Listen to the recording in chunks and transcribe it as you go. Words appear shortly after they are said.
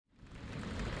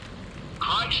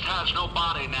Christ has no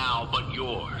body now but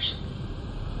yours.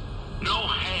 No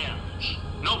hands,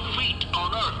 no feet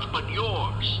on earth but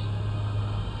yours.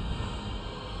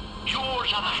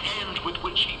 Yours are the hands with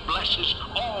which he blesses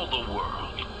all the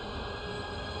world.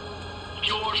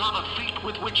 Yours are the feet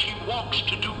with which he walks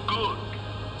to do good.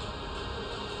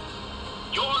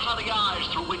 Yours are the eyes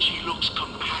through which he looks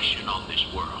compassion on this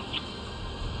world.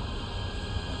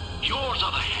 Yours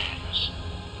are the hands.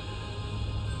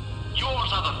 Yours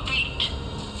are the feet.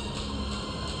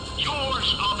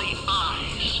 Yours are the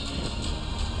eyes.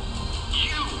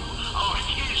 You are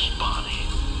his body.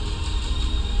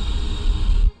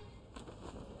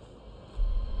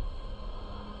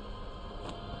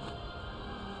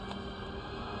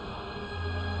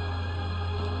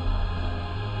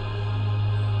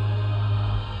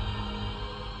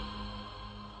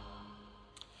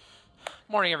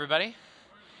 Morning, everybody.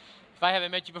 If I haven't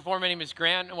met you before, my name is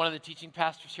Grant. I'm one of the teaching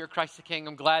pastors here at Christ the King.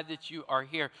 I'm glad that you are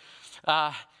here.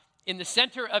 In the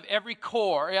center of every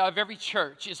core, of every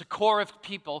church, is a core of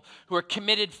people who are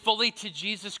committed fully to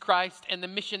Jesus Christ and the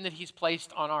mission that he's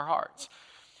placed on our hearts.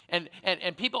 And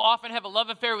people often have a love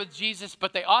affair with Jesus,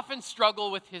 but they often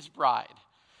struggle with his bride,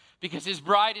 because his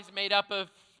bride is made up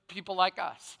of people like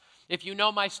us. If you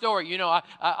know my story, you know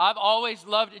I've always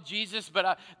loved Jesus,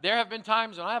 but there have been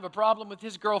times when I have a problem with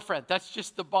his girlfriend. That's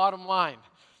just the bottom line.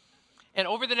 And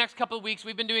over the next couple of weeks,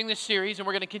 we've been doing this series, and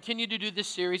we're going to continue to do this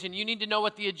series, and you need to know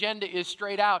what the agenda is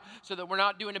straight out so that we're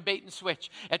not doing a bait and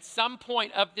switch. At some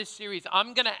point of this series,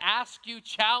 I'm going to ask you,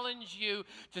 challenge you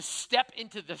to step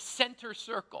into the center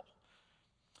circle.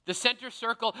 The center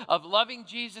circle of loving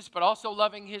Jesus, but also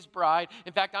loving his bride.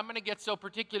 In fact, I'm going to get so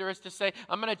particular as to say,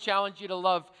 I'm going to challenge you to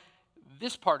love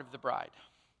this part of the bride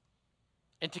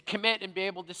and to commit and be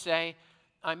able to say,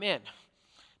 I'm in.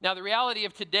 Now, the reality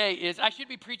of today is I should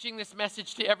be preaching this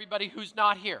message to everybody who's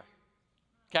not here,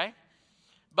 okay?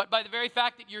 But by the very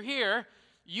fact that you're here,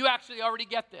 you actually already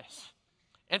get this.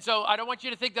 And so I don't want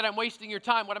you to think that I'm wasting your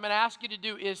time. What I'm going to ask you to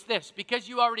do is this. Because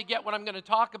you already get what I'm going to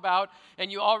talk about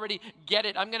and you already get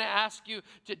it, I'm going to ask you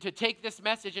to take this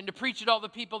message and to preach it to all the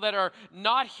people that are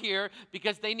not here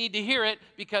because they need to hear it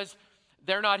because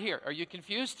they're not here. Are you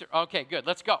confused? Okay, good.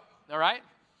 Let's go. All right?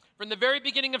 From the very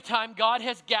beginning of time, God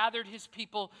has gathered his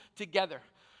people together.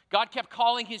 God kept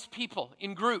calling his people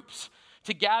in groups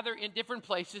to gather in different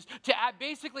places to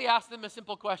basically ask them a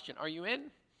simple question. Are you in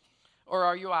or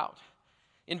are you out?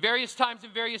 In various times,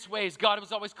 in various ways, God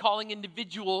was always calling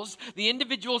individuals, the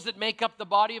individuals that make up the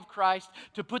body of Christ,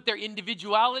 to put their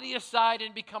individuality aside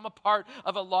and become a part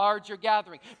of a larger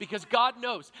gathering. Because God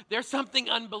knows there's something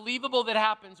unbelievable that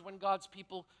happens when God's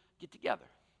people get together,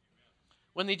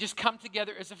 when they just come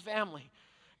together as a family.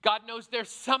 God knows there's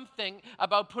something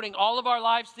about putting all of our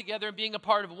lives together and being a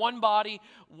part of one body,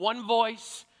 one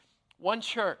voice, one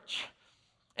church.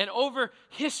 And over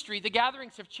history, the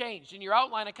gatherings have changed. In your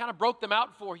outline, I kind of broke them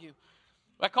out for you.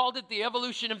 I called it the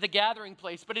evolution of the gathering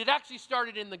place, but it actually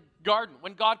started in the garden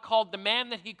when God called the man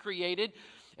that he created,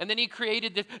 and then he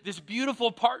created this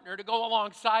beautiful partner to go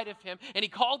alongside of him, and he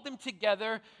called them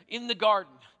together in the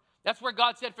garden. That's where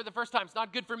God said for the first time, it's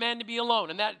not good for man to be alone,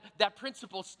 and that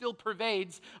principle still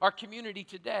pervades our community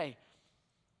today.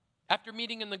 After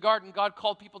meeting in the garden, God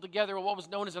called people together at what was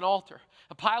known as an altar,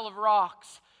 a pile of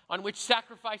rocks on which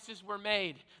sacrifices were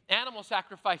made, animal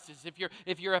sacrifices.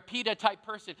 If you're a PETA type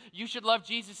person, you should love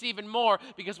Jesus even more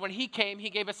because when he came, he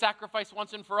gave a sacrifice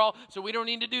once and for all, so we don't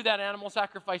need to do that animal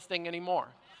sacrifice thing anymore.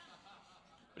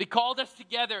 But he called us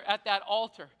together at that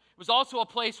altar. It was also a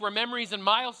place where memories and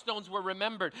milestones were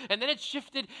remembered. And then it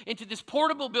shifted into this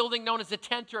portable building known as a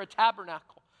tent or a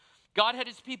tabernacle. God had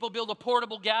his people build a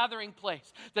portable gathering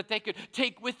place that they could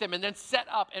take with them and then set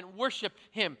up and worship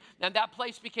him. And that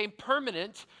place became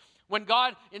permanent when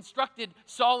God instructed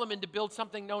Solomon to build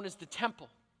something known as the temple.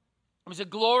 It was a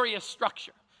glorious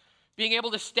structure. Being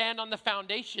able to stand on the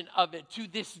foundation of it to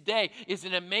this day is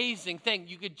an amazing thing.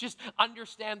 You could just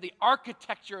understand the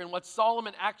architecture and what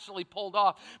Solomon actually pulled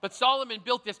off. But Solomon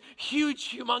built this huge,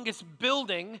 humongous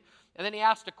building, and then he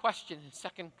asked a question in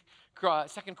Second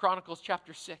Chronicles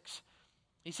chapter 6.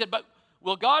 He said, but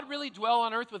will God really dwell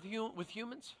on earth with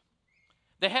humans?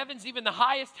 The heavens, even the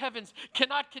highest heavens,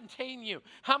 cannot contain you.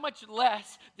 How much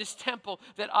less this temple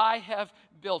that I have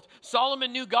built?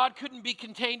 Solomon knew God couldn't be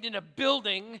contained in a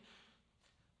building,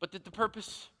 but that the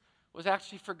purpose was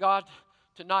actually for God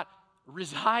to not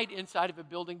reside inside of a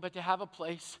building, but to have a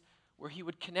place where he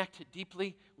would connect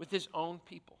deeply with his own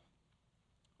people.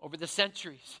 Over the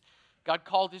centuries, God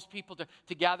called his people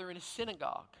to gather in a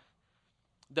synagogue,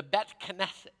 the Bet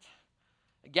Knesset,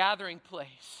 a gathering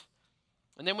place.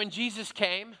 And then when Jesus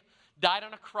came, died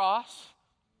on a cross,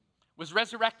 was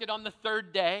resurrected on the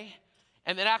third day,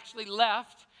 and then actually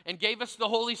left and gave us the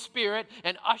Holy Spirit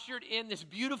and ushered in this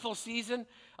beautiful season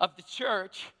of the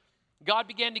church, God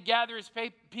began to gather his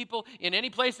people in any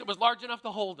place that was large enough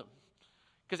to hold them.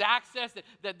 Because access,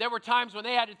 that there were times when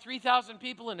they added 3,000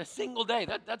 people in a single day.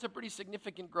 That's a pretty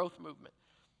significant growth movement.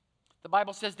 The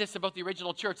Bible says this about the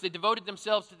original church. They devoted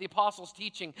themselves to the apostles'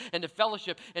 teaching and to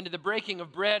fellowship and to the breaking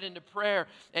of bread and to prayer.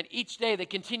 And each day they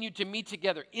continued to meet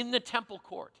together in the temple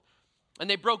court. And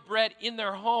they broke bread in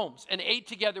their homes and ate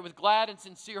together with glad and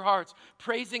sincere hearts,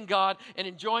 praising God and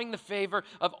enjoying the favor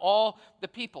of all the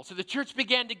people. So the church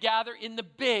began to gather in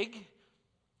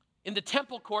the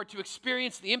temple court to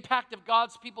experience the impact of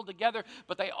God's people together,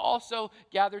 but they also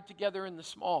gathered together in the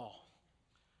small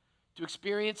to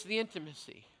experience the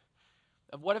intimacy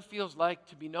of what it feels like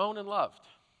to be known and loved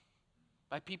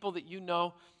by people that you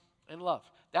know and love.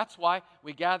 That's why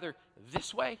we gather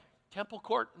this way, temple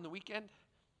court, in the weekend.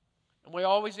 And we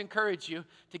always encourage you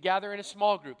to gather in a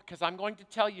small group, because I'm going to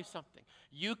tell you something.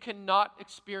 You cannot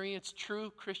experience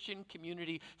true Christian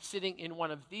community sitting in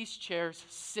one of these chairs,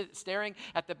 staring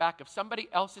at the back of somebody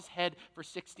else's head for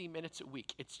 60 minutes a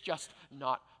week. It's just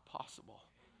not possible.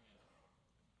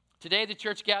 Today, the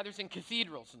church gathers in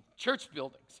cathedrals and church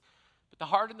buildings, but the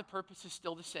heart and the purpose is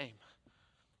still the same.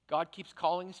 God keeps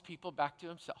calling his people back to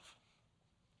himself.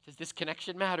 He says this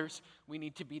connection matters. We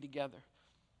need to be together.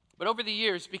 But over the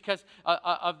years, because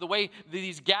of the way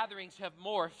these gatherings have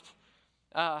morphed,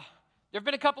 there have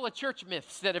been a couple of church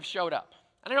myths that have showed up.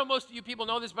 And I know most of you people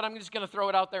know this, but I'm just going to throw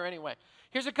it out there anyway.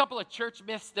 Here's a couple of church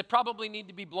myths that probably need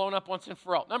to be blown up once and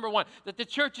for all. Number one, that the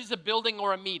church is a building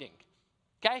or a meeting.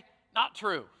 Okay? Not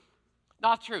true.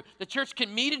 Not true. The church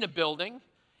can meet in a building,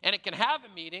 and it can have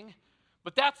a meeting,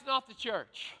 but that's not the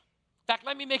church. In fact,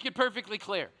 let me make it perfectly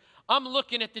clear. I'm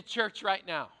looking at the church right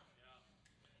now.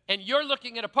 And you're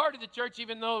looking at a part of the church,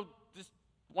 even though this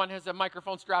one has a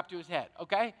microphone strapped to his head,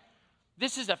 okay?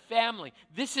 This is a family.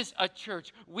 This is a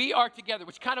church. We are together,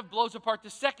 which kind of blows apart the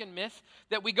second myth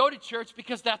that we go to church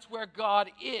because that's where God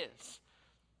is.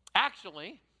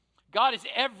 Actually, God is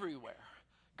everywhere.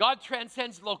 God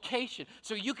transcends location.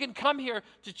 So you can come here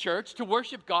to church to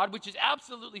worship God, which is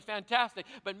absolutely fantastic.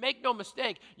 But make no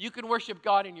mistake, you can worship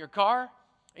God in your car,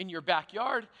 in your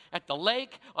backyard, at the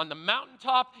lake, on the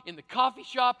mountaintop, in the coffee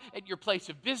shop, at your place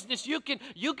of business. You can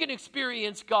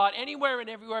experience God anywhere and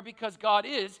everywhere because God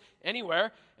is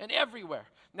anywhere and everywhere.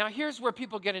 Now, here's where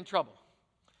people get in trouble,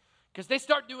 because they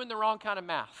start doing the wrong kind of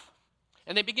math.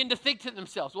 And they begin to think to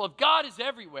themselves, well, if God is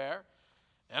everywhere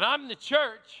and I'm the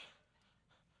church,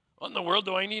 what in the world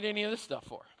do I need any of this stuff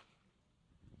for?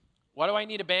 Why do I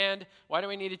need a band? Why do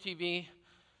I need a TV?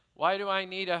 Why do I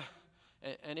need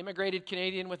an immigrated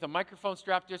Canadian with a microphone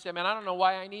strapped to his head? Man, I don't know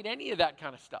why I need any of that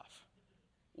kind of stuff.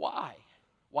 Why?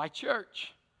 Why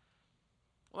church?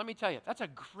 Well, let me tell you, that's a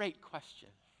great question.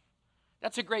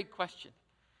 That's a great question.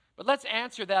 But let's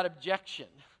answer that objection.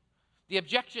 The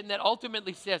objection that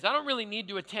ultimately says, I don't really need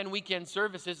to attend weekend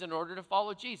services in order to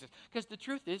follow Jesus. Because the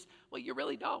truth is, well, you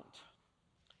really don't.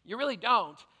 You really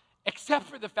don't, except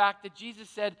for the fact that Jesus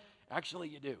said, actually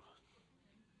you do.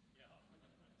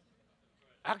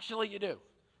 Actually, you do.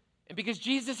 And because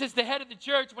Jesus is the head of the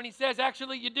church, when he says,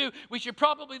 actually, you do, we should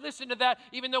probably listen to that,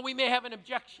 even though we may have an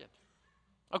objection.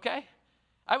 Okay?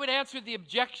 I would answer the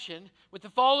objection with the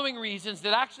following reasons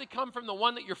that actually come from the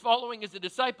one that you're following as a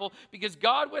disciple, because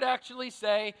God would actually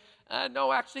say,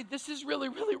 no, actually, this is really,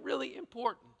 really, really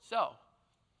important. So,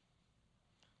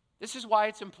 this is why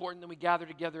it's important that we gather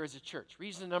together as a church.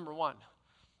 Reason number one,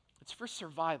 it's for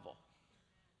survival.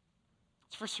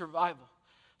 It's for survival.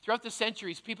 Throughout the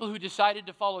centuries, people who decided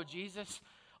to follow Jesus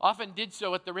often did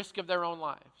so at the risk of their own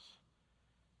lives.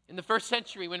 In the first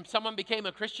century, when someone became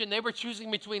a Christian, they were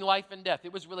choosing between life and death.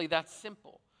 It was really that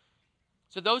simple.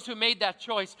 So those who made that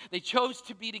choice, they chose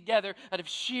to be together out of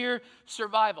sheer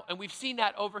survival. And we've seen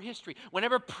that over history.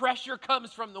 Whenever pressure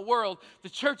comes from the world, the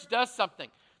church does something.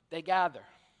 They gather.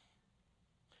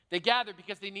 They gather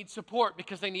because they need support,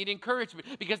 because they need encouragement,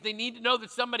 because they need to know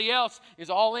that somebody else is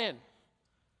all in.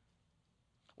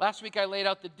 Last week, I laid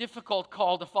out the difficult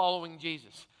call to following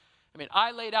Jesus.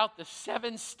 I laid out the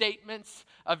 7 statements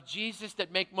of Jesus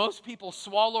that make most people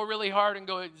swallow really hard and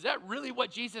go, is that really what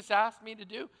Jesus asked me to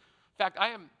do? In fact, I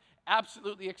am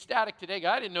absolutely ecstatic today.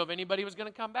 I didn't know if anybody was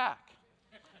going to come back.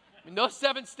 Those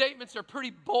 7 statements are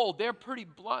pretty bold. They're pretty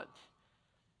blunt.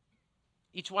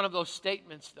 Each one of those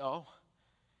statements, though,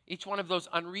 each one of those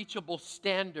unreachable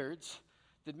standards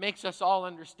that makes us all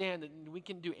understand that we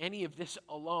can do any of this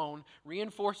alone,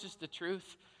 reinforces the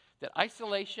truth that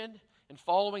isolation and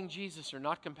following Jesus are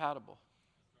not compatible.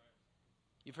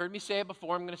 You've heard me say it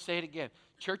before, I'm going to say it again.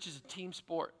 Church is a team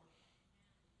sport.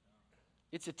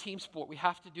 It's a team sport. We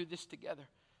have to do this together.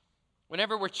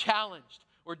 Whenever we're challenged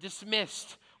or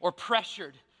dismissed or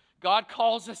pressured, God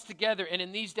calls us together. And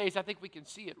in these days, I think we can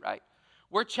see it, right?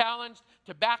 We're challenged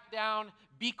to back down,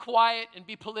 be quiet, and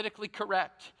be politically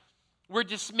correct. We're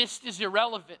dismissed as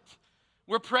irrelevant.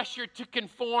 We're pressured to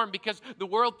conform because the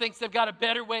world thinks they've got a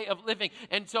better way of living.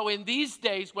 And so in these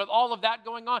days, with all of that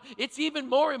going on, it's even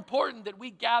more important that we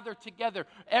gather together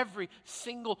every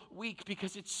single week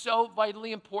because it's so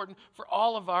vitally important for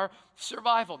all of our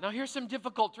survival. Now, here's some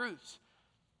difficult truths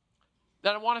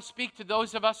that I want to speak to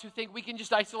those of us who think we can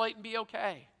just isolate and be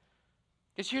okay.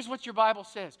 Because here's what your Bible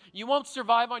says. You won't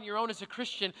survive on your own as a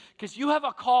Christian because you have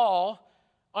a call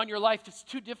on your life that's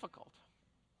too difficult.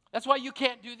 That's why you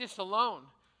can't do this alone.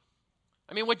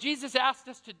 I mean, what Jesus asked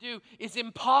us to do is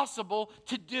impossible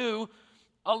to do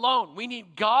alone. We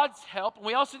need God's help, and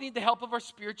we also need the help of our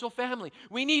spiritual family.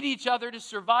 We need each other to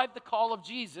survive the call of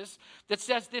Jesus that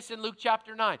says this in Luke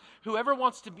chapter 9. Whoever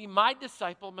wants to be my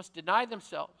disciple must deny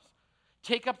themselves,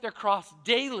 take up their cross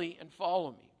daily, and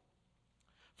follow me.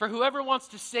 For whoever wants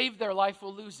to save their life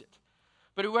will lose it,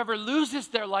 but whoever loses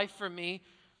their life for me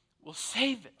will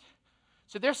save it.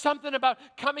 So there's something about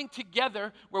coming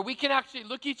together where we can actually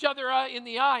look each other in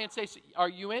the eye and say, are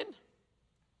you in?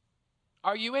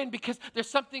 Are you in? Because there's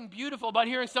something beautiful about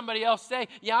hearing somebody else say,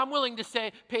 yeah, I'm willing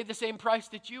to pay the same price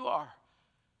that you are.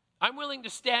 I'm willing to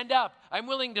stand up. I'm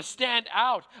willing to stand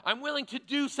out. I'm willing to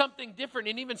do something different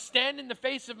and even stand in the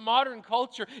face of modern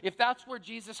culture if that's where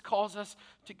Jesus calls us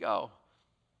to go.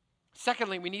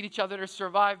 Secondly, we need each other to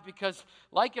survive because,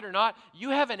 like it or not,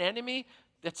 you have an enemy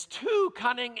that's too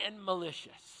cunning and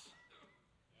malicious.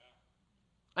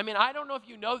 I mean, I don't know if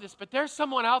you know this, but there's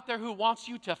someone out there who wants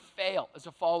you to fail as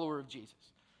a follower of Jesus.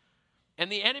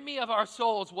 And the enemy of our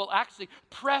souls will actually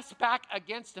press back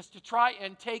against us to try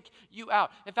and take you out.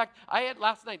 In fact,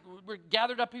 last night, we're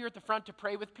gathered up here at the front to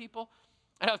pray with people.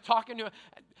 And I was talking to,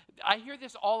 I hear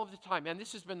this all of the time, man.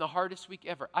 This has been the hardest week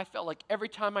ever. I felt like every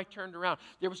time I turned around,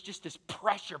 there was just this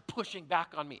pressure pushing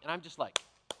back on me. And I'm just like,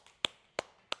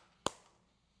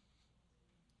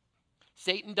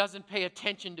 Satan doesn't pay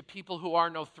attention to people who are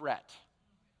no threat.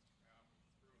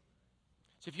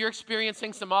 So if you're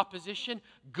experiencing some opposition,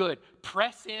 good.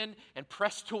 Press in and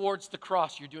press towards the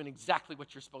cross. You're doing exactly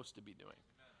what you're supposed to be doing.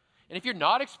 And if you're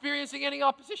not experiencing any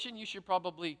opposition, you should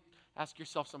probably ask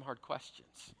yourself some hard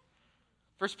questions.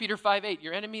 1 Peter 5:8,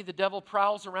 your enemy, the devil,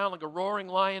 prowls around like a roaring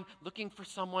lion looking for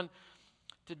someone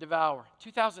to devour.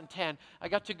 2010, I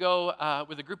got to go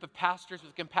with a group of pastors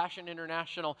with Compassion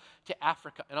International to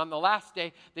Africa. And on the last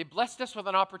day, they blessed us with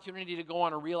an opportunity to go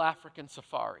on a real African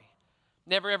safari.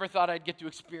 Never ever thought I'd get to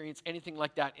experience anything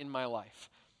like that in my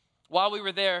life. While we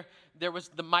were there, there was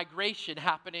the migration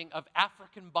happening of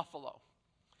African buffalo.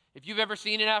 If you've ever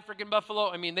seen an African buffalo,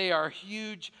 I mean, they are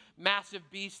huge, massive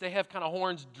beasts. They have kind of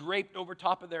horns draped over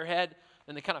top of their head,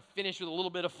 and they kind of finish with a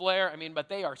little bit of flair. I mean, but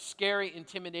they are scary,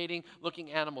 intimidating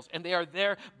looking animals, and they are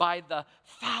there by the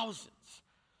thousands.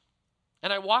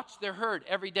 And I watched their herd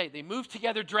every day. They moved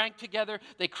together, drank together.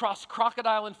 They crossed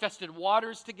crocodile-infested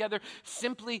waters together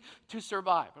simply to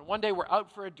survive. And one day we're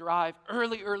out for a drive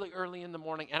early in the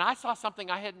morning, and I saw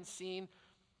something I hadn't seen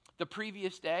the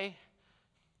previous day.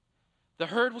 The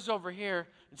herd was over here,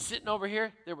 and sitting over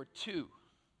here, there were 2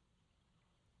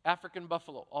 African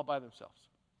buffalo all by themselves.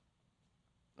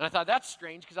 And I thought, that's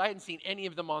strange, because I hadn't seen any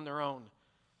of them on their own.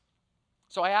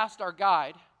 So I asked our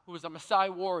guide, who was a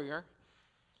Maasai warrior,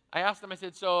 I asked him, I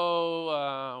said,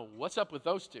 so what's up with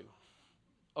those 2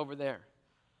 over there?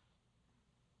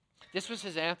 This was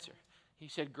his answer. He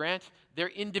said, Grant, their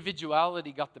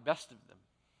individuality got the best of them.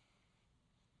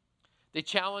 They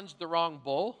challenged the wrong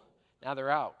bull, now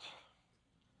they're out.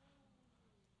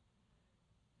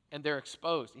 And they're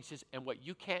exposed. He says, and what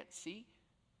you can't see,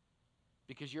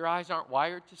 because your eyes aren't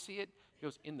wired to see it, he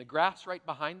goes, in the grass right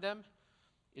behind them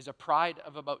is a pride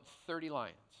of about 30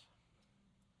 lions.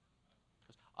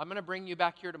 He goes, I'm going to bring you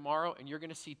back here tomorrow, and you're going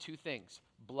to see 2 things,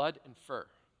 blood and fur.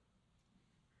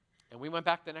 And we went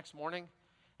back the next morning,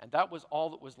 and that was all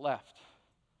that was left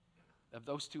of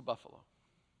those 2 buffalo.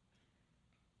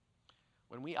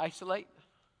 When we isolate,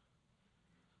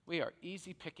 we are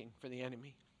easy picking for the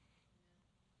enemy.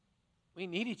 We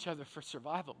need each other for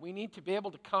survival. We need to be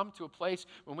able to come to a place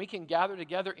when we can gather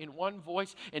together in one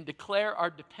voice and declare our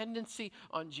dependency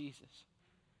on Jesus.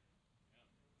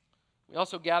 We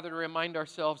also gather to remind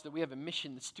ourselves that we have a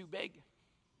mission that's too big.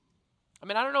 I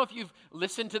mean, I don't know if you've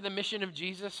listened to the mission of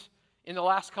Jesus in the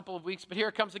last couple of weeks, but here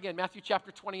it comes again, Matthew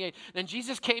chapter 28. Then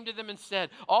Jesus came to them and said,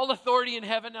 all authority in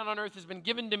heaven and on earth has been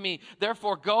given to me.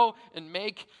 Therefore, go and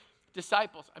make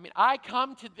disciples. I mean, I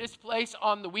come to this place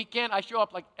on the weekend. I show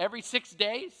up like every 6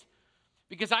 days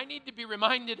because I need to be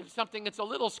reminded of something that's a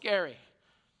little scary.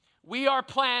 We are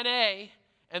plan A,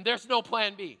 and there's no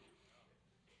plan B.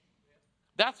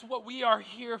 That's what we are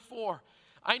here for.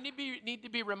 I need to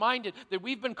be reminded that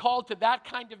we've been called to that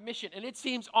kind of mission, and it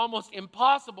seems almost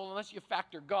impossible unless you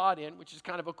factor God in, which is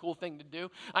kind of a cool thing to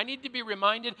do. I need to be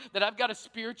reminded that I've got a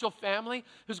spiritual family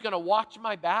who's going to watch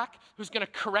my back, who's going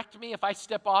to correct me if I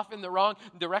step off in the wrong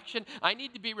direction. I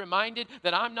need to be reminded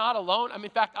that I'm not alone. In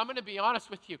fact, I'm going to be honest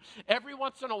with you. Every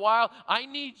once in a while, I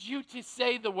need you to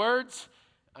say the words,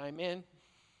 "I'm in."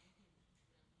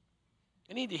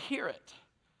 I need to hear it.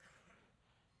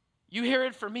 You hear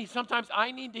it from me. Sometimes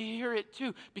I need to hear it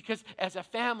too, because as a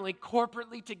family,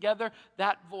 corporately together,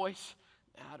 that voice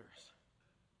matters.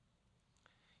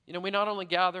 We not only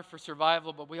gather for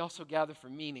survival, but we also gather for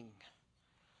meaning.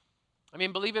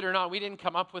 Believe it or not, we didn't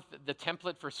come up with the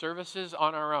template for services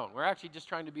on our own. We're actually just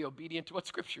trying to be obedient to what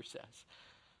Scripture says.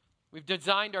 We've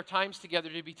designed our times together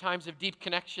to be times of deep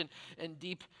connection and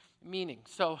deep meaning.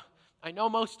 So I know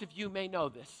most of you may know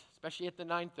this, especially at the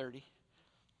 9:30.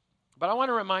 But I want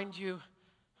to remind you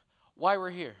why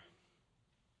we're here,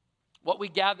 what we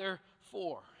gather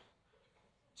for.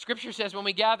 Scripture says when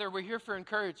we gather, we're here for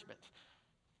encouragement.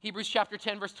 Hebrews chapter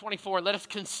 10, verse 24, let us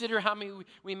consider how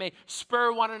we may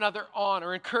spur one another on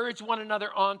or encourage one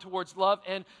another on towards love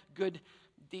and good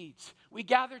deeds. We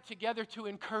gather together to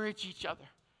encourage each other.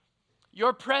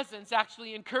 Your presence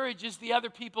actually encourages the other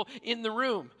people in the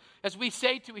room as we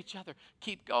say to each other,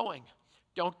 keep going,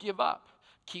 don't give up,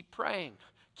 keep praying.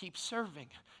 Keep serving,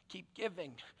 keep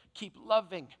giving, keep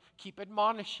loving, keep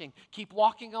admonishing, keep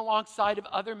walking alongside of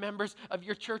other members of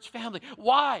your church family.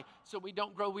 Why? So we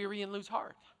don't grow weary and lose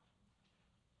heart.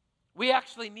 We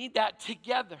actually need that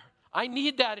together. I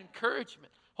need that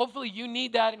encouragement. Hopefully you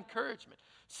need that encouragement.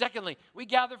 Secondly, we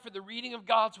gather for the reading of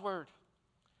God's word.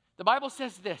 The Bible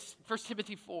says this, 1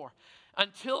 Timothy 4,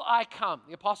 until I come,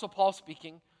 the Apostle Paul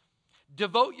speaking,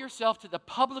 devote yourself to the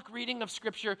public reading of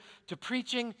Scripture, to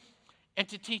preaching and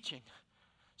to teaching.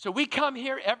 So we come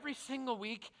here every single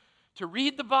week to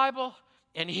read the Bible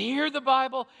and hear the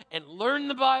Bible and learn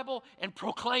the Bible and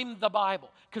proclaim the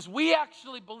Bible. Because we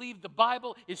actually believe the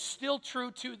Bible is still true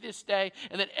to this day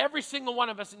and that every single one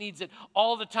of us needs it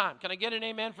all the time. Can I get an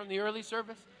amen from the early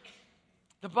service?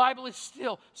 The Bible is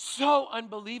still so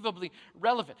unbelievably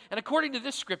relevant. And according to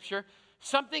this scripture,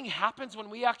 something happens when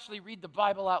we actually read the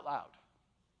Bible out loud.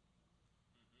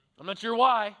 I'm not sure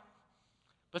why.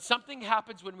 But something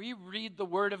happens when we read the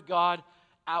Word of God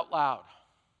out loud.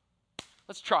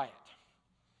 Let's try it.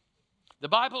 The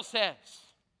Bible says,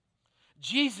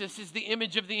 Jesus is the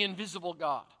image of the invisible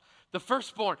God, the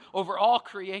firstborn over all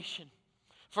creation.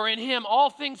 For in him all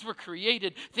things were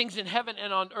created, things in heaven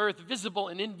and on earth, visible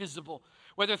and invisible,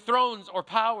 whether thrones or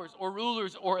powers or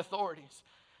rulers or authorities.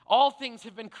 All things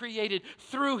have been created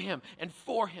through him and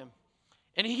for him.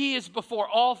 And he is before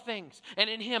all things, and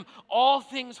in him all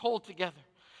things hold together.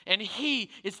 And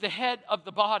he is the head of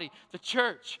the body, the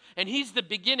church. And he's the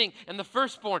beginning and the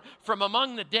firstborn from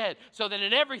among the dead, so that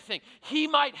in everything he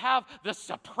might have the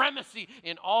supremacy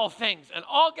in all things. And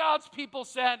all God's people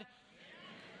said,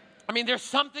 Amen. There's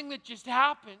something that just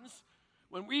happens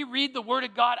when we read the Word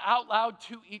of God out loud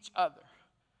to each other.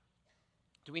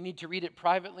 Do we need to read it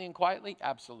privately and quietly?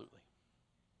 Absolutely.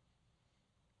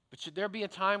 But should there be a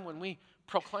time when we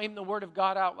proclaim the Word of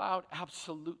God out loud?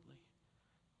 Absolutely.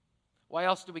 Why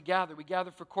else do we gather? We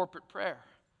gather for corporate prayer.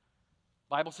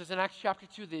 The Bible says in Acts chapter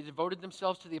 2, they devoted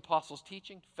themselves to the apostles'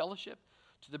 teaching, fellowship,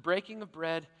 to the breaking of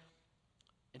bread,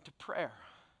 and to prayer.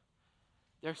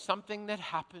 There's something that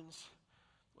happens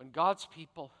when God's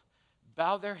people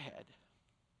bow their head,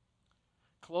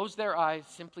 close their eyes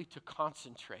simply to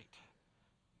concentrate,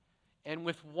 and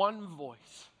with one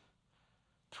voice,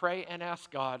 pray and ask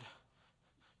God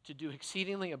to do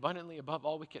exceedingly abundantly above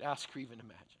all we could ask or even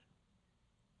imagine.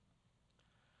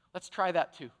 Let's try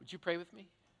that too. Would you pray with me?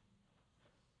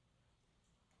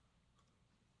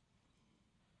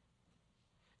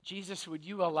 Jesus, would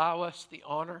you allow us the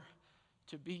honor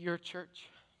to be your church?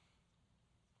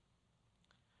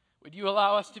 Would you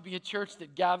allow us to be a church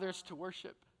that gathers to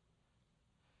worship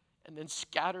and then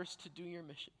scatters to do your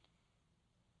mission?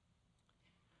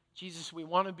 Jesus, we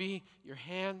want to be your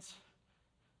hands,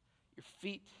 your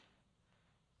feet,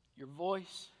 your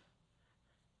voice,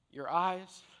 your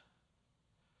eyes.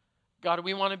 God,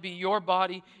 we want to be your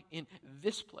body in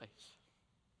this place,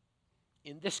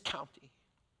 in this county.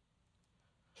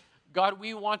 God,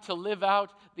 we want to live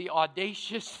out the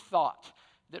audacious thought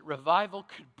that revival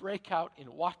could break out in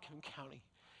Whatcom County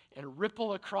and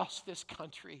ripple across this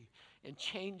country and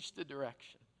change the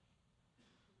direction.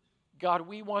 God,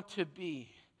 we want to be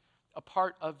a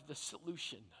part of the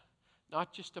solution,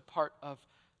 not just a part of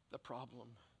the problem.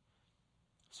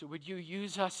 So would you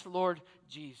use us, Lord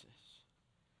Jesus?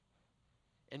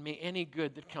 And may any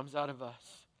good that comes out of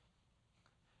us,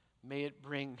 may it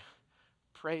bring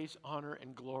praise, honor,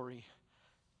 and glory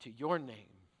to your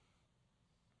name.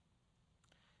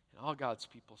 And all God's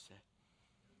people said,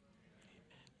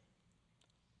 amen.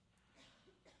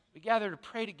 We gather to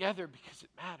pray together because it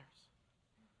matters.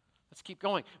 Let's keep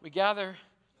going. We gather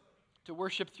to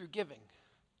worship through giving.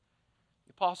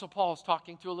 The Apostle Paul is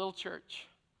talking to a little church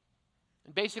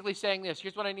and basically saying this.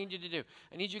 Here's what I need you to do.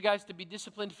 I need you guys to be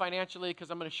disciplined financially because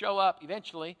I'm going to show up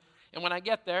eventually. And when I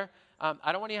get there,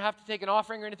 I don't want you to have to take an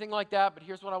offering or anything like that, but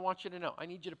here's what I want you to know. I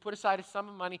need you to put aside a sum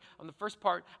of money on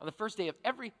the first day of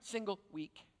every single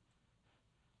week.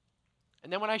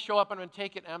 And then when I show up, I'm going to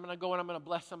take it and I'm going to go and I'm going to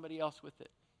bless somebody else with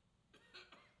it.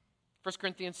 1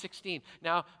 Corinthians 16.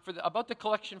 Now, about the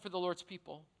collection for the Lord's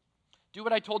people, do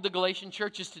what I told the Galatian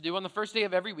churches to do. On the first day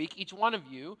of every week, each one of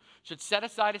you should set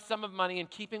aside a sum of money in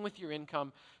keeping with your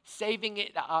income, saving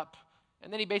it up.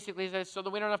 And then he basically says, so that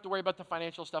we don't have to worry about the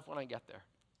financial stuff when I get there.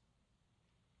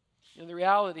 And the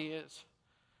reality is,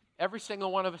 every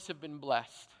single one of us have been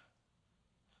blessed.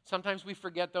 Sometimes we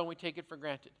forget, though, and we take it for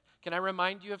granted. Can I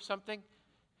remind you of something?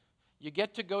 You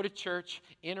get to go to church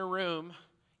in a room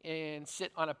and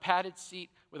sit on a padded seat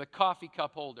with a coffee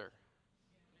cup holder.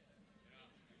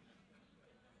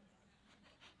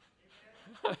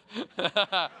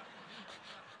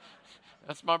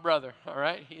 That's my brother, all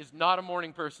right? He is not a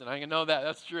morning person. I know that.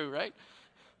 That's true, right?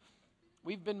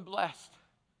 We've been blessed.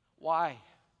 Why?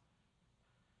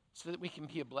 So that we can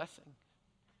be a blessing.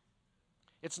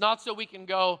 It's not so we can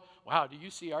go, wow, do you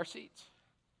see our seats?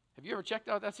 Have you ever checked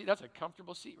out that seat? That's a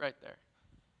comfortable seat right there.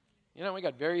 You know, we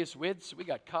got various widths. We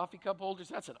got coffee cup holders.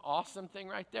 That's an awesome thing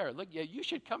right there. Look, yeah, you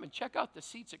should come and check out the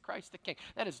seats at Christ the King.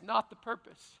 That is not the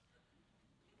purpose.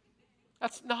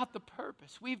 That's not the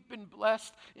purpose. We've been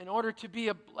blessed in order to be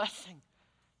a blessing.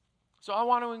 So I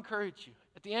want to encourage you.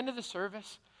 At the end of the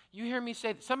service, you hear me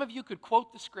say that some of you could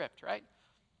quote the script, right?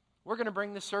 We're going to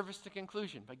bring this service to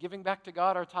conclusion by giving back to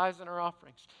God our tithes and our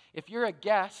offerings. If you're a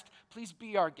guest, please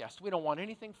be our guest. We don't want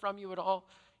anything from you at all.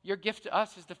 Your gift to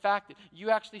us is the fact that you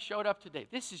actually showed up today.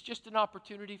 This is just an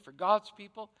opportunity for God's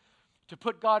people to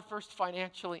put God first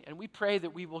financially, and we pray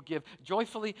that we will give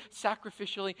joyfully,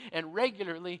 sacrificially, and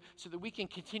regularly so that we can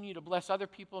continue to bless other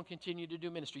people and continue to do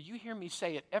ministry. You hear me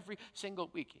say it every single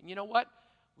week. And you know what?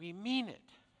 We mean it.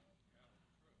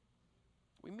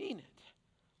 We mean it.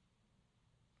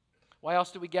 Why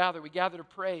else do we gather? We gather to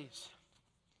praise.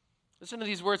 Listen to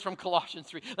these words from Colossians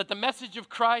 3. Let the message of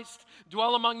Christ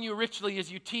dwell among you richly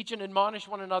as you teach and admonish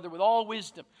one another with all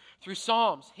wisdom through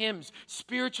psalms, hymns,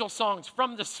 spiritual songs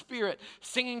from the Spirit,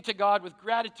 singing to God with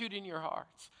gratitude in your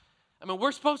hearts. I mean,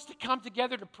 we're supposed to come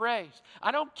together to praise.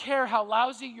 I don't care how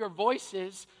lousy your voice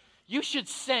is, you should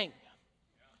sing.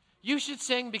 You should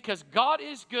sing because God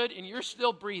is good and you're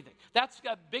still breathing. That's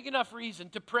a big enough reason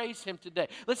to praise Him today.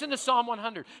 Listen to Psalm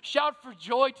 100. Shout for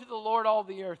joy to the Lord, all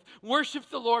the earth. Worship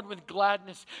the Lord with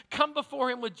gladness. Come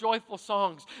before Him with joyful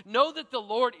songs. Know that the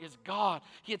Lord is God.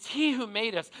 It's He who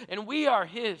made us, and we are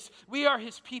His. We are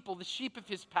His people, the sheep of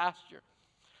His pasture.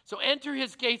 So enter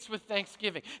His gates with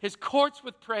thanksgiving, His courts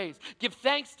with praise. Give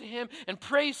thanks to Him and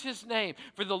praise His name.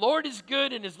 For the Lord is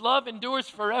good and His love endures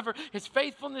forever. His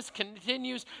faithfulness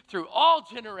continues through all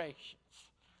generations.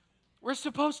 We're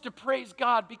supposed to praise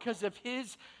God because of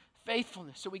His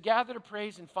faithfulness. So we gather to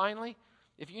praise, and finally,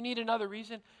 if you need another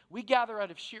reason, we gather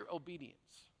out of sheer obedience.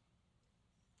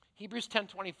 Hebrews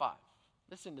 10:25.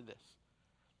 Listen to this.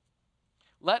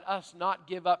 Let us not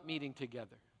give up meeting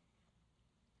together.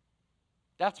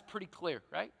 That's pretty clear,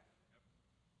 right?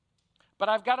 But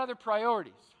I've got other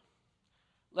priorities.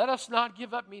 Let us not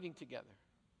give up meeting together.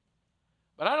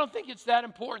 But I don't think it's that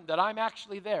important that I'm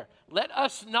actually there. Let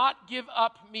us not give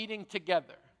up meeting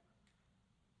together,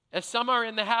 as some are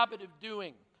in the habit of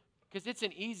doing, because it's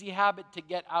an easy habit to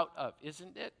get out of,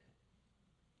 isn't it?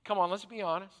 Come on, let's be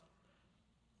honest.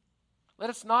 Let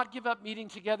us not give up meeting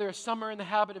together, as some are in the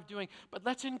habit of doing, but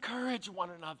let's encourage one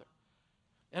another.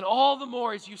 And all the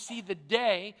more as you see the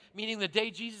day, meaning the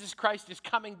day Jesus Christ is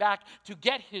coming back to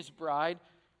get His bride,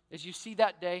 as you see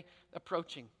that day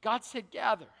approaching. God said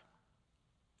gather.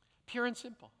 Pure and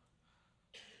simple.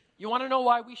 You want to know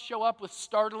why we show up with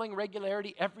startling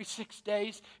regularity every 6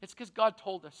 days? It's because God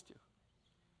told us to.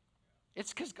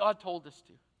 It's because God told us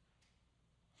to.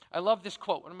 I love this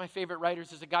quote. One of my favorite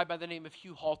writers is a guy by the name of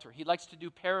Hugh Halter. He likes to do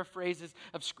paraphrases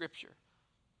of Scripture.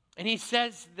 And he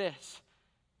says this.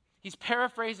 He's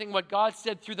paraphrasing what God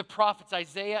said through the prophets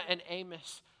Isaiah and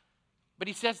Amos. But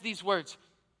he says these words.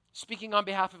 speaking on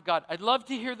behalf of God. I'd love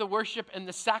to hear the worship and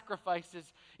the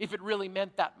sacrifices if it really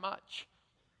meant that much,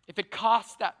 if it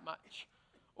cost that much,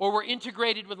 or we're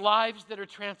integrated with lives that are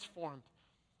transformed.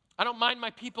 I don't mind my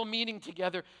people meeting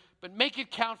together, but make it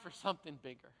count for something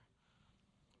bigger.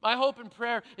 My hope and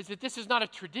prayer is that this is not a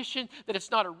tradition, that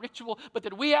it's not a ritual, but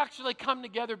that we actually come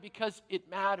together because it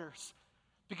matters,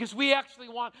 because we actually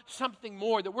want something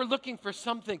more, that we're looking for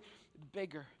something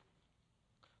bigger.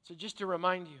 So just to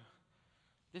remind you,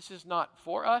 this is not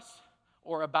for us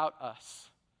or about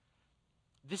us.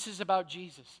 This is about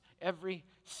Jesus every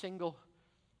single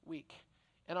week.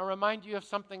 And I'll remind you of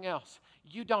something else.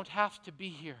 You don't have to be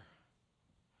here.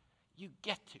 You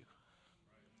get to.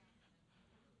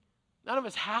 None of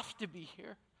us have to be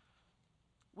here.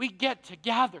 We get to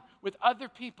gather with other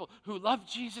people who love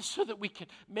Jesus so that we can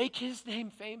make his name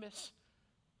famous,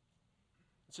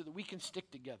 so that we can stick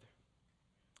together.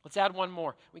 Let's add one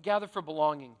more. We gather for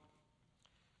belonging.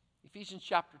 Ephesians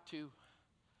chapter 2.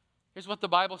 Here's what the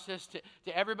Bible says to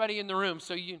everybody in the room.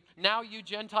 So now you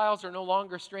Gentiles are no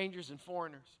longer strangers and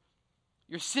foreigners.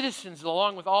 You're citizens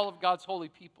along with all of God's holy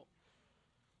people.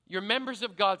 You're members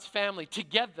of God's family.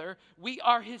 Together, we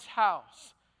are his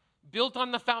house, built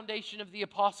on the foundation of the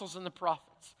apostles and the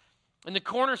prophets. And the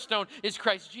cornerstone is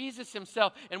Christ Jesus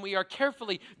himself, and we are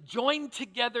carefully joined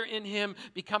together in him,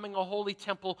 becoming a holy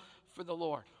temple for the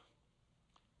Lord.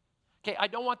 Okay, I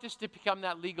don't want this to become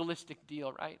that legalistic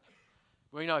deal, right?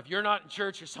 Where, if you're not in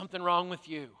church, there's something wrong with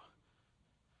you.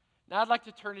 Now I'd like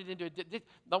to turn it into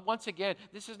but once again,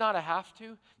 this is not a have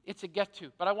to, it's a get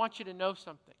to. But I want you to know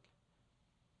something.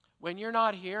 When you're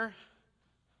not here,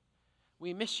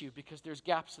 we miss you because there's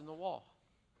gaps in the wall.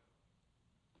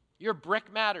 Your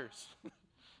brick matters.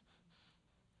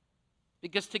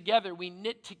 Because together, we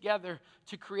knit together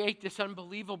to create this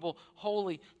unbelievable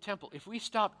holy temple. If we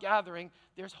stop gathering,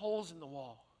 there's holes in the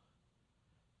wall.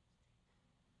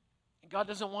 And God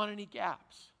doesn't want any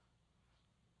gaps.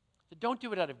 So don't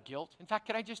do it out of guilt. In fact,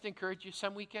 can I just encourage you,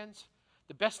 some weekends,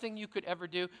 the best thing you could ever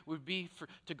do would be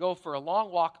to go for a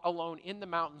long walk alone in the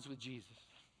mountains with Jesus.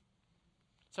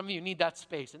 Some of you need that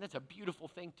space, and it's a beautiful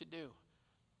thing to do.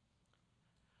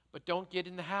 But don't get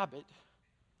in the habit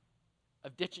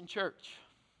of ditching church,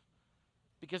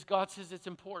 because God says it's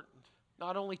important,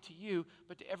 not only to you,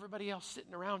 but to everybody else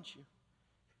sitting around you.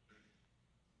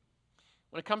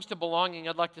 When it comes to belonging,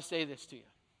 I'd like to say this to you.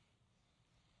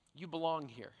 You belong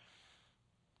here.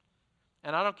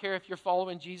 And I don't care if you're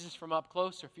following Jesus from up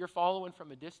close or if you're following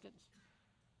from a distance.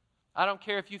 I don't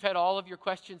care if you've had all of your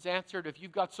questions answered, if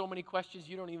you've got so many questions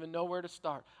you don't even know where to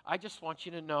start. I just want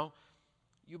you to know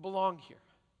you belong here.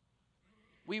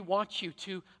 We want you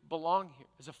to belong here.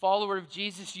 As a follower of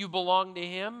Jesus, you belong to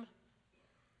him.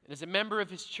 And as a member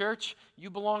of his church, you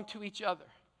belong to each other.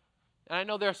 And I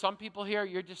know there are some people here,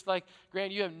 you're just like,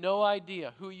 Grant, you have no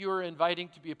idea who you are inviting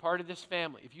to be a part of this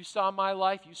family. If you saw my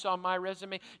life, you saw my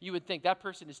resume, you would think that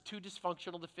person is too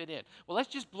dysfunctional to fit in. Well, let's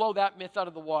just blow that myth out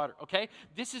of the water, okay?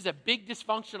 This is a big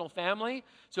dysfunctional family,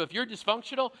 so if you're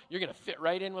dysfunctional, you're going to fit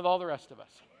right in with all the rest of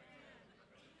us.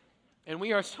 And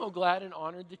we are so glad and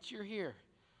honored that you're here.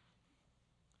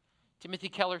 Timothy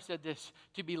Keller said this,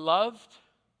 to be loved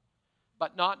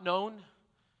but not known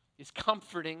is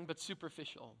comforting but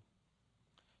superficial.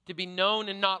 To be known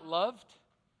and not loved,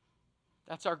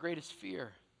 that's our greatest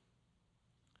fear.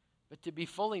 But to be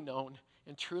fully known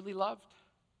and truly loved,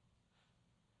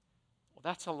 well,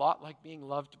 that's a lot like being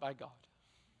loved by God.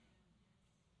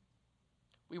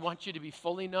 We want you to be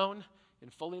fully known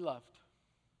and fully loved.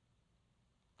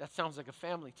 That sounds like a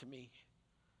family to me.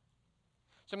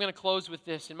 So I'm going to close with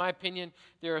this. In my opinion,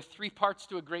 there are 3 parts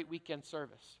to a great weekend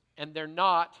service. And they're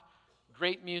not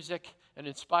great music, an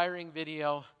inspiring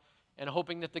video, and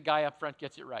hoping that the guy up front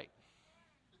gets it right.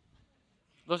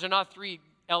 Those are not 3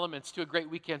 elements to a great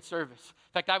weekend service.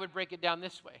 In fact, I would break it down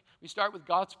this way. We start with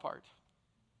God's part.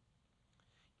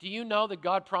 Do you know that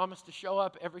God promised to show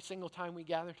up every single time we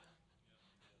gathered?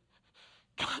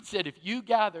 God said, if you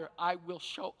gather, I will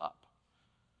show up.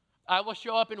 I will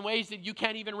show up in ways that you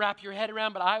can't even wrap your head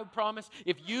around, but I promise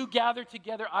if you gather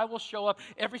together, I will show up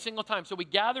every single time. So we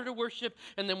gather to worship,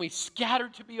 and then we scatter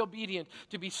to be obedient,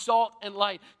 to be salt and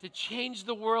light, to change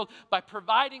the world by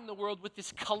providing the world with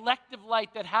this collective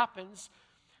light that happens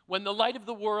when the light of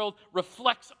the world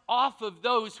reflects off of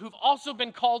those who've also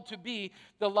been called to be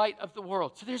the light of the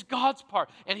world. So there's God's part,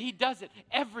 and he does it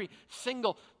every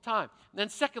single time. And then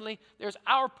secondly, there's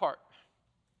our part.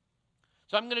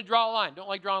 So I'm going to draw a line. Don't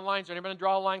like drawing lines. I'm going to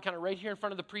draw a line kind of right here in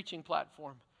front of the preaching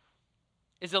platform.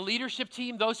 As a leadership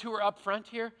team, those who are up front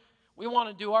here, we want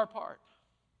to do our part.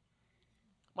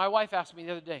 My wife asked me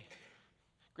the other day,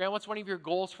 Grant, what's one of your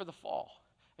goals for the fall?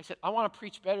 I said, I want to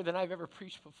preach better than I've ever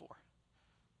preached before.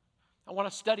 I want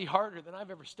to study harder than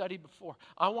I've ever studied before.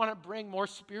 I want to bring more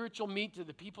spiritual meat to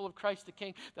the people of Christ the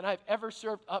King than I've ever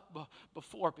served up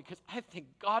before, because I think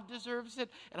God deserves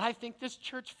it, and I think this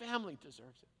church family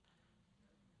deserves it.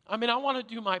 I mean, I want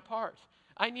to do my part.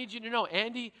 I need you to know,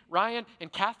 Andy, Ryan,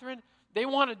 and Catherine, they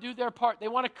want to do their part. They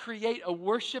want to create a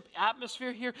worship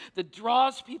atmosphere here that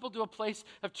draws people to a place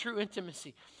of true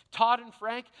intimacy. Todd and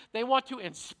Frank, they want to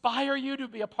inspire you to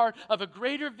be a part of a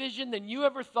greater vision than you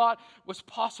ever thought was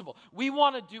possible. We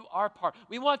want to do our part.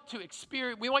 We want you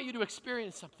to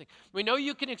experience something. We know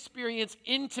you can experience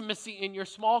intimacy in your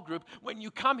small group. When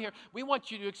you come here, we want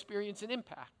you to experience an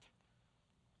impact.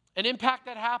 An impact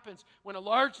that happens when a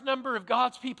large number of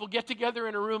God's people get together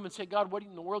in a room and say, God, what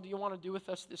in the world do you want to do with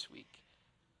us this week?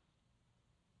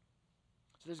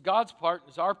 So there's God's part,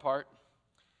 there's our part.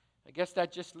 I guess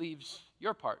that just leaves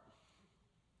your part.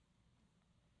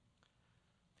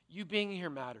 You being here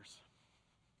matters.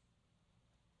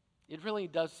 It really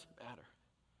does matter.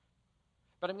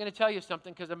 But I'm going to tell you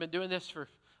something, because I've been doing this for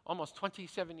almost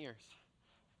 27 years.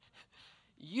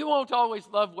 You won't always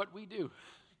love what we do.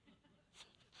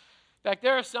 In fact,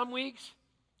 there are some weeks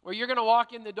where you're going to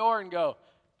walk in the door and go,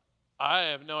 I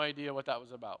have no idea what that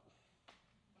was about.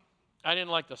 I didn't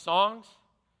like the songs.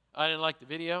 I didn't like the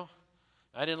video.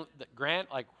 Grant,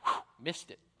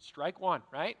 missed it. Strike one,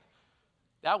 right?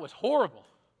 That was horrible.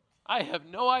 I have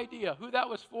no idea who that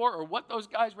was for or what those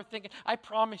guys were thinking. I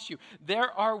promise you,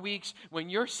 there are weeks when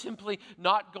you're simply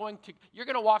not going to, you're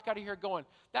going to walk out of here going,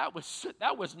 that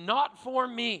was not for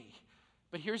me.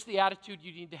 But here's the attitude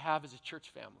you need to have as a church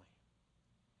family.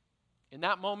 In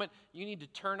that moment, you need to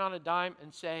turn on a dime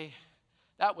and say,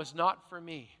 that was not for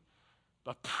me.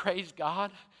 But praise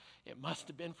God, it must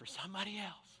have been for somebody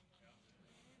else.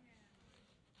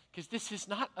 Because this is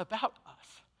not about us.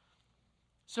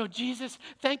 So Jesus,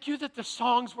 thank you that the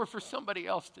songs were for somebody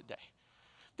else today.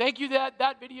 Thank you that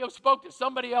that video spoke to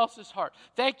somebody else's heart.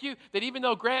 Thank you that even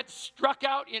though Grant struck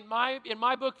out in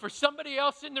my book, for somebody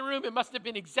else in the room, it must have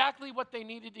been exactly what they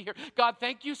needed to hear. God,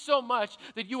 thank you so much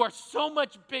that you are so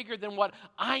much bigger than what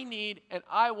I need and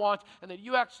I want, and that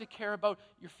you actually care about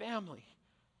your family.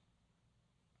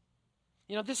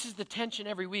 You know, this is the tension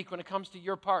every week when it comes to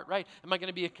your part, right? Am I going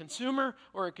to be a consumer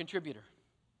or a contributor?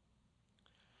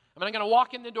 Am I going to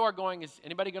walk in the door going, is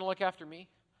anybody going to look after me?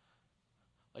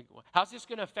 Like, how's this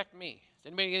going to affect me? Is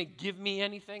anybody going to give me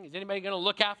anything? Is anybody going to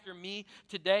look after me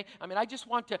today? I mean, I just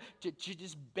want to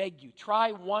just beg you,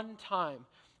 try one time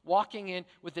walking in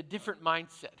with a different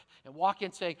mindset and walk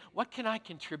in saying, what can I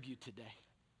contribute today?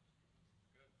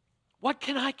 What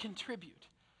can I contribute?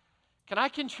 Can I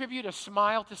contribute a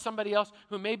smile to somebody else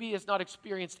who maybe has not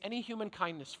experienced any human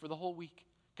kindness for the whole week?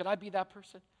 Could I be that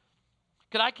person?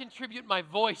 Could I contribute my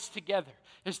voice together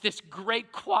as this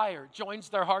great choir joins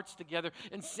their hearts together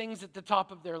and sings at the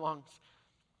top of their lungs?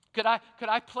 Could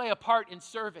I play a part in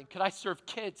serving? Could I serve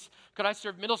kids? Could I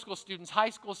serve middle school students, high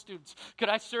school students? Could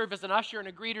I serve as an usher and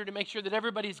a greeter to make sure that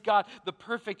everybody's got the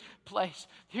perfect place?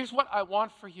 Here's what I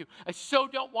want for you. I so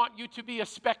don't want you to be a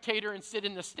spectator and sit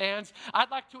in the stands. I'd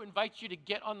like to invite you to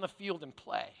get on the field and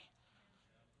play.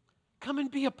 Come and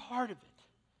be a part of it.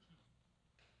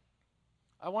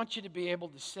 I want you to be able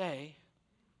to say,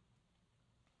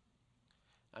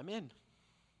 I'm in.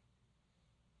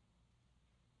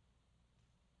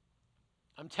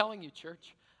 I'm telling you,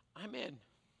 church, I'm in.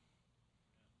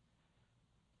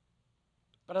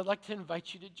 But I'd like to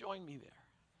invite you to join me there.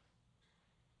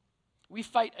 We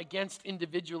fight against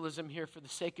individualism here for the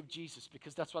sake of Jesus,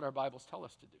 because that's what our Bibles tell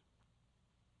us to do.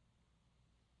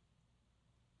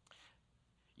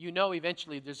 You know,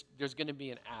 eventually there's going to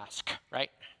be an ask,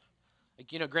 right?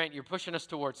 Like, you know, Grant, you're pushing us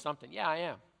towards something. Yeah, I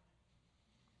am.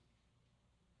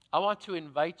 I want to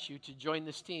invite you to join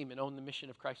this team and own the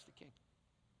mission of Christ the King.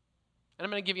 And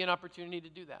I'm going to give you an opportunity to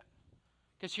do that.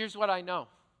 Because here's what I know.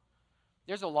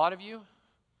 There's a lot of you,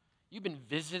 you've been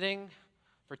visiting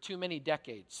for too many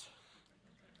decades.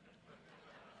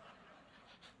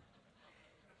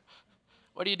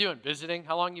 What are you doing, visiting?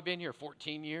 How long you been here?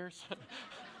 14 years?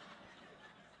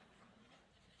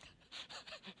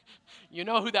 You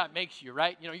know who that makes you,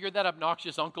 right? You know, you're that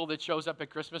obnoxious uncle that shows up at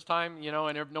Christmas time, you know,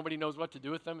 and nobody knows what to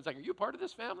do with them. It's like, are you part of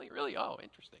this family? Really? Oh,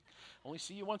 interesting. Only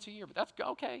see you once a year, but that's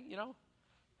okay, you know.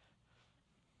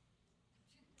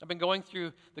 I've been going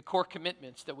through the core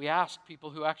commitments that we ask people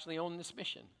who actually own this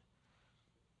mission.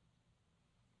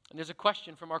 And there's a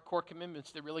question from our core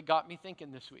commitments that really got me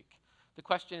thinking this week. The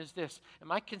question is this: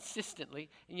 am I consistently,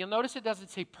 and you'll notice it doesn't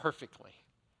say perfectly.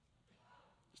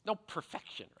 There's no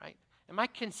perfection, right? Am I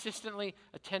consistently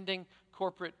attending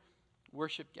corporate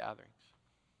worship gatherings?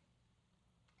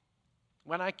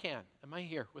 when I can, am I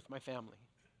here with my family?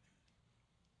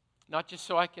 Not just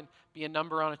so I can be a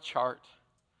number on a chart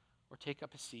or take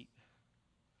up a seat,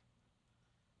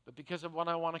 but because of what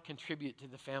I want to contribute to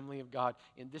the family of God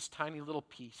in this tiny little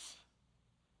piece,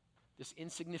 this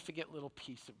insignificant little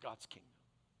piece of God's kingdom.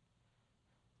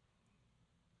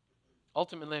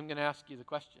 Ultimately, I'm going to ask you the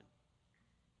question,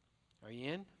 are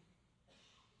you in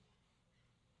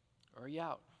or are you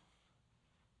out?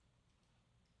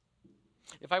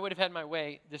 If I would have had my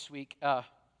way this week,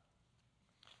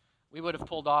 we would have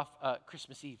pulled off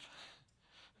Christmas Eve.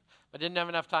 But didn't have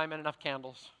enough time and enough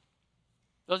candles.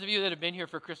 Those of you that have been here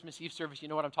for Christmas Eve service, you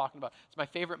know what I'm talking about. It's my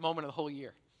favorite moment of the whole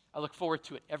year. I look forward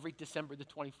to it every December the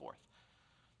 24th.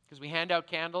 Because we hand out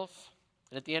candles,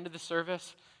 and at the end of the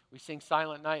service, we sing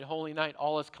Silent Night, Holy Night,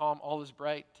 all is calm, all is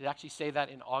bright. To actually say that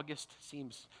in August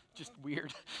seems just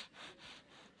weird.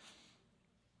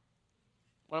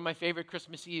 One of my favorite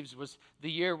Christmas Eves was the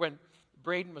year when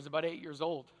Braden was about 8 years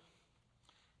old.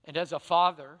 And as a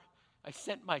father, I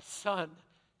sent my son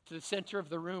to the center of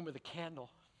the room with a candle.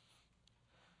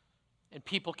 And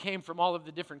people came from all of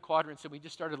the different quadrants, and we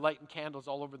just started lighting candles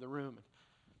all over the room.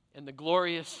 And the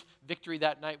glorious victory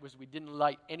that night was we didn't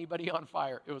light anybody on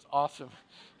fire. It was awesome.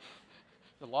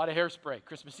 A lot of hairspray,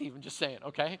 Christmas Eve, I'm just saying,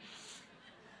 okay?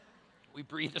 We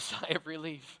breathed a sigh of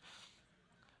relief.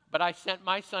 But I sent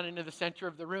my son into the center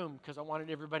of the room because I wanted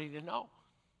everybody to know.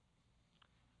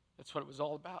 That's what it was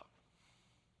all about.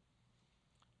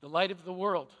 The light of the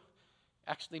world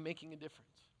actually making a difference.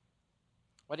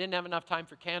 Well, I didn't have enough time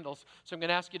for candles, so I'm going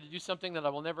to ask you to do something that I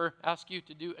will never ask you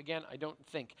to do again, I don't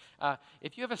think.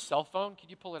 If you have a cell phone, could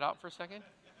you pull it out for a second?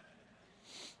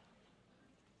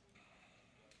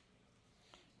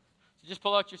 So just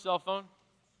pull out your cell phone.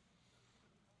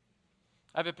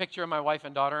 I have a picture of my wife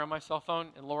and daughter on my cell phone,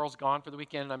 and Laurel's gone for the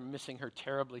weekend, and I'm missing her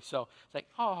terribly. So it's like,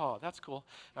 oh, that's cool.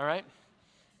 All right?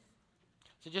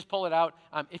 So just pull it out.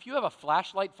 If you have a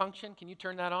flashlight function, can you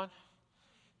turn that on?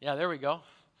 Yeah, there we go.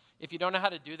 If you don't know how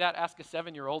to do that, ask a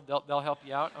 7-year-old. They'll help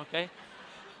you out, okay?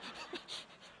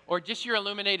 Or just your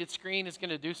illuminated screen is going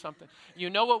to do something. You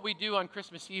know what we do on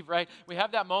Christmas Eve, right? We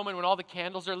have that moment when all the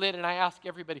candles are lit, and I ask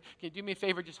everybody, can you do me a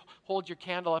favor, just hold your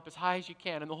candle up as high as you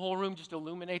can, and the whole room just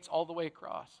illuminates all the way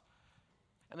across.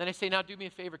 And then I say, now do me a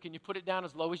favor, can you put it down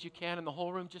as low as you can, and the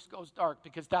whole room just goes dark,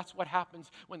 because that's what happens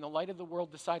when the light of the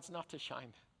world decides not to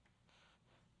shine.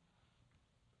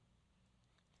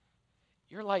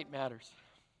 Your light matters.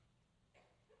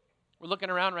 We're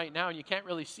looking around right now, and you can't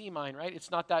really see mine, right?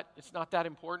 It's not that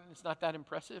important. It's not that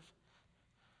impressive.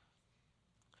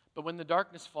 But when the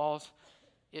darkness falls,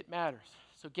 it matters.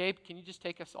 So, Gabe, can you just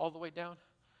take us all the way down?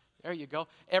 There you go.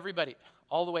 Everybody,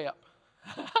 all the way up.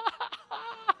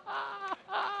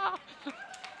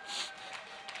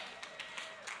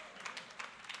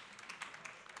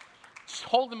 Just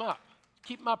hold them up.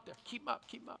 Keep them up there. Keep them up.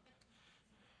 Keep them up.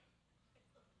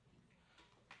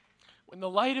 When the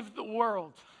light of the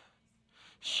world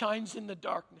shines in the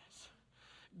darkness,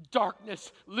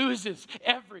 darkness loses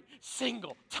every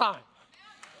single time.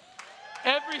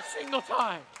 Every single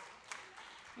time.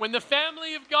 When the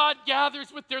family of God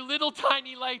gathers with their little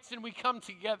tiny lights and we come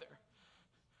together,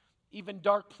 even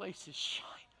dark places shine.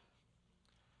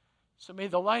 So may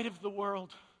the light of the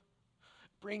world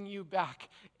bring you back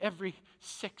every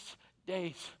 6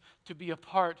 days to be a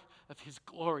part of his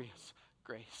glorious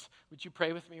grace. Would you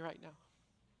pray with me right now?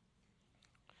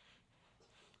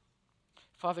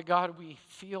 Father God, we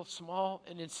feel small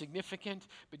and insignificant,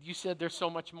 but you said there's so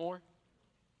much more.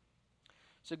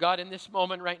 So God, in this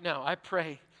moment right now, I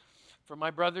pray for my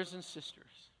brothers and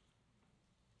sisters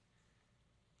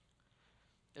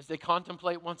as they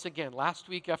contemplate once again. Last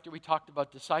week after we talked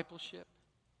about discipleship,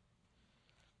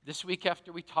 this week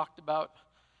after we talked about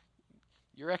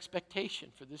your expectation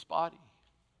for this body.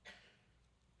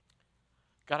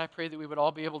 God, I pray that we would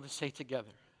all be able to say together,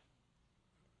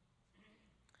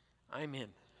 I'm in.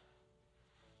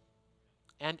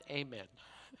 And amen.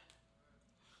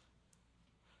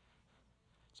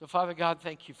 So, Father God,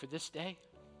 thank you for this day.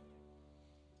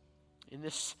 In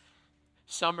this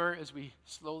summer, as we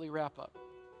slowly wrap up,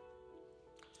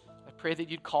 I pray that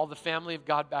you'd call the family of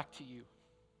God back to you.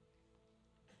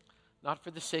 Not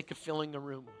for the sake of filling a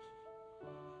room,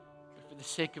 but for the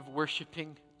sake of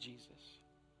worshiping Jesus.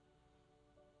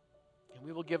 And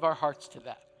we will give our hearts to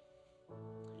that.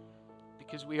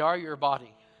 Because we are your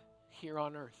body here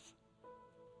on earth.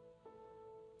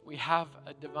 We have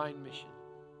a divine mission.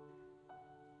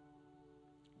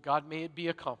 God, may it be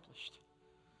accomplished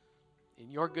in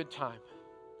your good time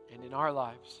and in our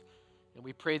lives. And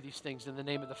we pray these things in the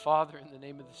name of the Father, in the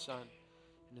name of the Son,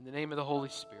 and in the name of the Holy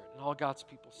Spirit. And all God's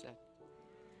people said,